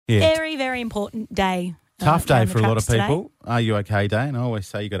Very, very important day. Tough day around the for a lot of traps people. today. Are you okay, Dane? I always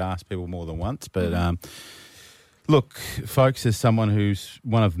say you got to ask people more than once. But look, folks, as someone who's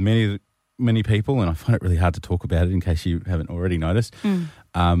one of many people, and I find it really hard to talk about it in case you haven't already noticed,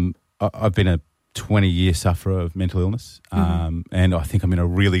 I've been a 20-year sufferer of mental illness, and I think I'm in a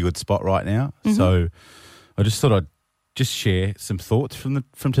really good spot right now. So I just thought I'd just share some thoughts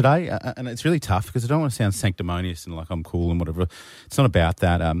from today. And it's really tough because I don't want to sound sanctimonious and like I'm cool and whatever. It's not about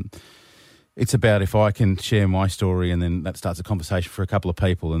that. It's about if I can share my story and then that starts a conversation for a couple of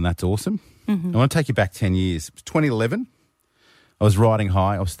people, and that's awesome. I want to take you back 10 years. It was 2011. I was riding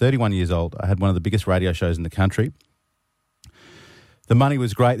high. I was 31 years old. I had one of the biggest radio shows in the country. The money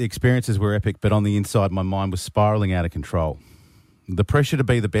was great. The experiences were epic, but on the inside, my mind was spiralling out of control. The pressure to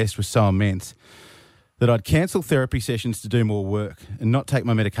be the best was so immense that I'd cancel therapy sessions to do more work and not take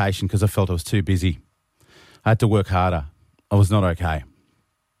my medication because I felt I was too busy. I had to work harder. I was not okay.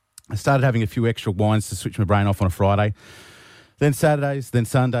 I started having a few extra wines to switch my brain off on a Friday, then Saturdays, then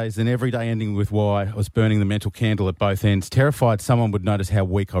Sundays, then every day ending with why I was burning the mental candle at both ends, terrified someone would notice how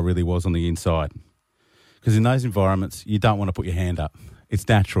weak I really was on the inside. Because in those environments, you don't want to put your hand up. It's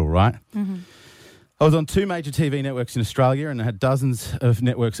natural, right? I was on 2 major TV networks in Australia and I had dozens of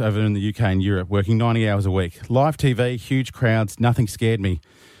networks over in the UK and Europe, working 90 hours a week. Live TV, huge crowds, nothing scared me.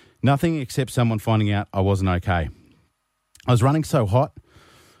 Nothing except someone finding out I wasn't okay. I was running so hot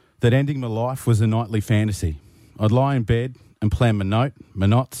that ending my life was a nightly fantasy. I'd lie in bed and plan my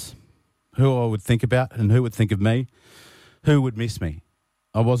knots, who I would think about and who would think of me, who would miss me.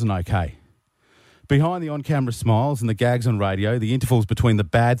 I wasn't okay. Behind the on-camera smiles and the gags on radio, the intervals between the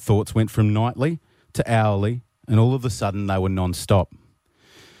bad thoughts went from nightly to hourly, and all of a sudden they were non-stop.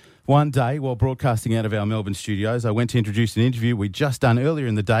 One day, while broadcasting out of our Melbourne studios, I went to introduce an interview we'd just done earlier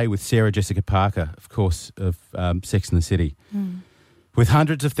in the day with Sarah Jessica Parker, of course, of Sex and the City. With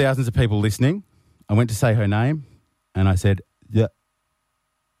hundreds of thousands of people listening, I went to say her name, and I said, yeah.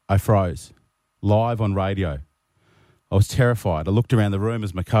 I froze, live on radio. I was terrified. I looked around the room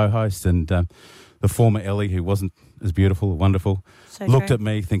as my co-host and the former Ellie, who wasn't as beautiful or wonderful, looked at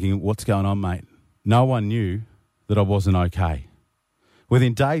me thinking, what's going on, mate? No one knew that I wasn't okay.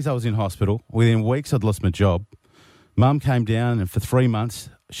 Within days, I was in hospital. Within weeks, I'd lost my job. Mum came down, and for 3 months,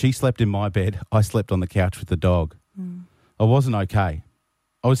 she slept in my bed. I slept on the couch with the dog. I wasn't okay.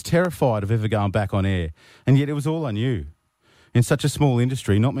 I was terrified of ever going back on air, and yet it was all I knew. In such a small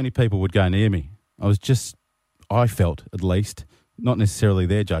industry, not many people would go near me. I felt, at least, not necessarily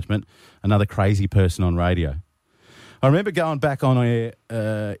their judgment, another crazy person on radio. I remember going back on air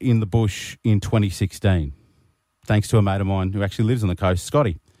in the bush in 2016, thanks to a mate of mine who actually lives on the coast,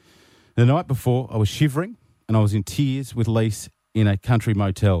 Scotty. The night before, I was shivering and I was in tears with Lise in a country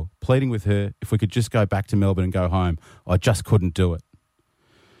motel, pleading with her if we could just go back to Melbourne and go home. I just couldn't do it.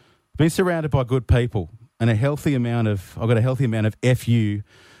 Been surrounded by good people and I've got a healthy amount of FU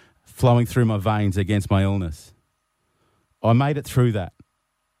flowing through my veins against my illness. I made it through that.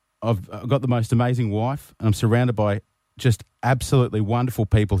 I've got the most amazing wife and I'm surrounded by just absolutely wonderful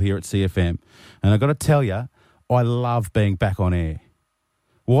people here at CFM. And I've got to tell you, I love being back on air.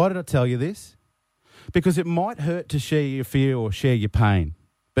 Why did I tell you this? Because it might hurt to share your fear or share your pain.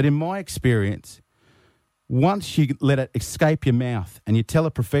 But in my experience, once you let it escape your mouth and you tell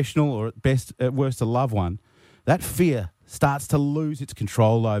a professional or at worst a loved one, that fear starts to lose its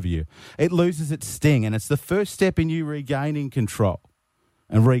control over you. It loses its sting, and it's the first step in you regaining control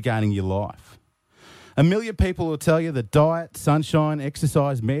and regaining your life. A million people will tell you that diet, sunshine,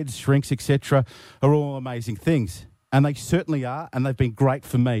 exercise, meds, shrinks, etc. are all amazing things. And they certainly are, and they've been great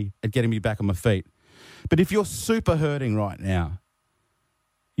for me at getting me back on my feet. But if you're super hurting right now,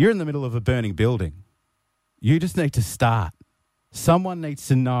 you're in the middle of a burning building. You just need to start. Someone needs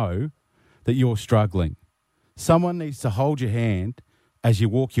to know that you're struggling. Someone needs to hold your hand as you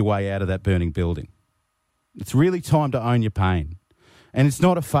walk your way out of that burning building. It's really time to own your pain. And it's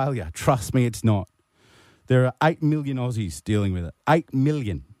not a failure. Trust me, it's not. There are 8 million Aussies dealing with it. 8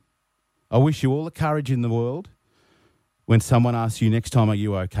 million. I wish you all the courage in the world. When someone asks you next time, are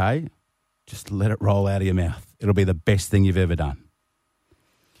you okay? Just let it roll out of your mouth. It'll be the best thing you've ever done.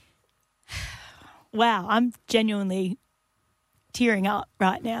 Wow, I'm genuinely tearing up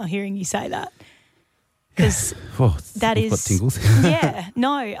right now hearing you say that. Because that is... got tingles. Yeah,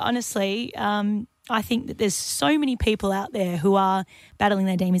 no, honestly, I think that there's so many people out there who are battling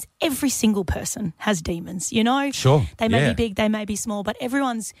their demons. Every single person has demons, you know? Sure. They may be big, they may be small, but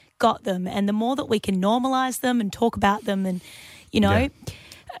everyone's got them. And the more that we can normalise them and talk about them and,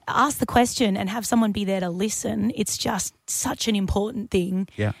 ask the question and have someone be there to listen, it's just such an important thing.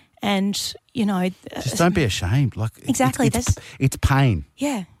 Yeah. And, you know... Just don't be ashamed. Like Exactly. It's pain.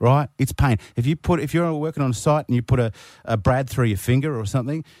 Yeah. Right? It's pain. If you're working on a site and you put a brad through your finger or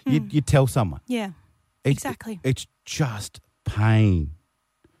something, you tell someone. Yeah. Exactly. It's just pain.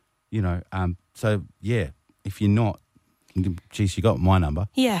 You know, so, yeah, if you're not, geez, you got my number.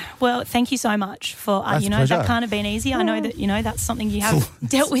 Yeah. Well, thank you so much for, That's a pleasure. that can't have been easy. I know that, that's something you have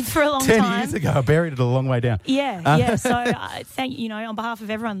dealt with for a long 10 time. years ago, I buried it a long way down. Yeah. So thank you, on behalf of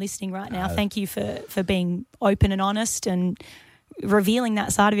everyone listening right now, thank you for being open and honest and revealing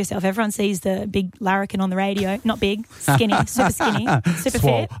that side of yourself. Everyone sees the big larrikin on the radio. Not big, skinny, super skinny, super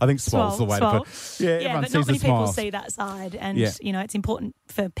Swole. fit. I think swole's the way to put it. Yeah, everyone but sees not many the people smiles. see that side. And, Yeah. it's important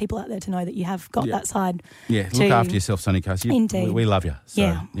for people out there to know that you have got that side. Yeah, look after yourself, Sunny Coast. Indeed. We love you. So,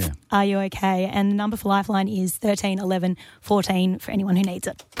 Yeah. yeah. Are you okay? And the number for Lifeline is 13 11 14 for anyone who needs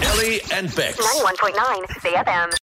it. Ellie and Bex. 91.9 CFM.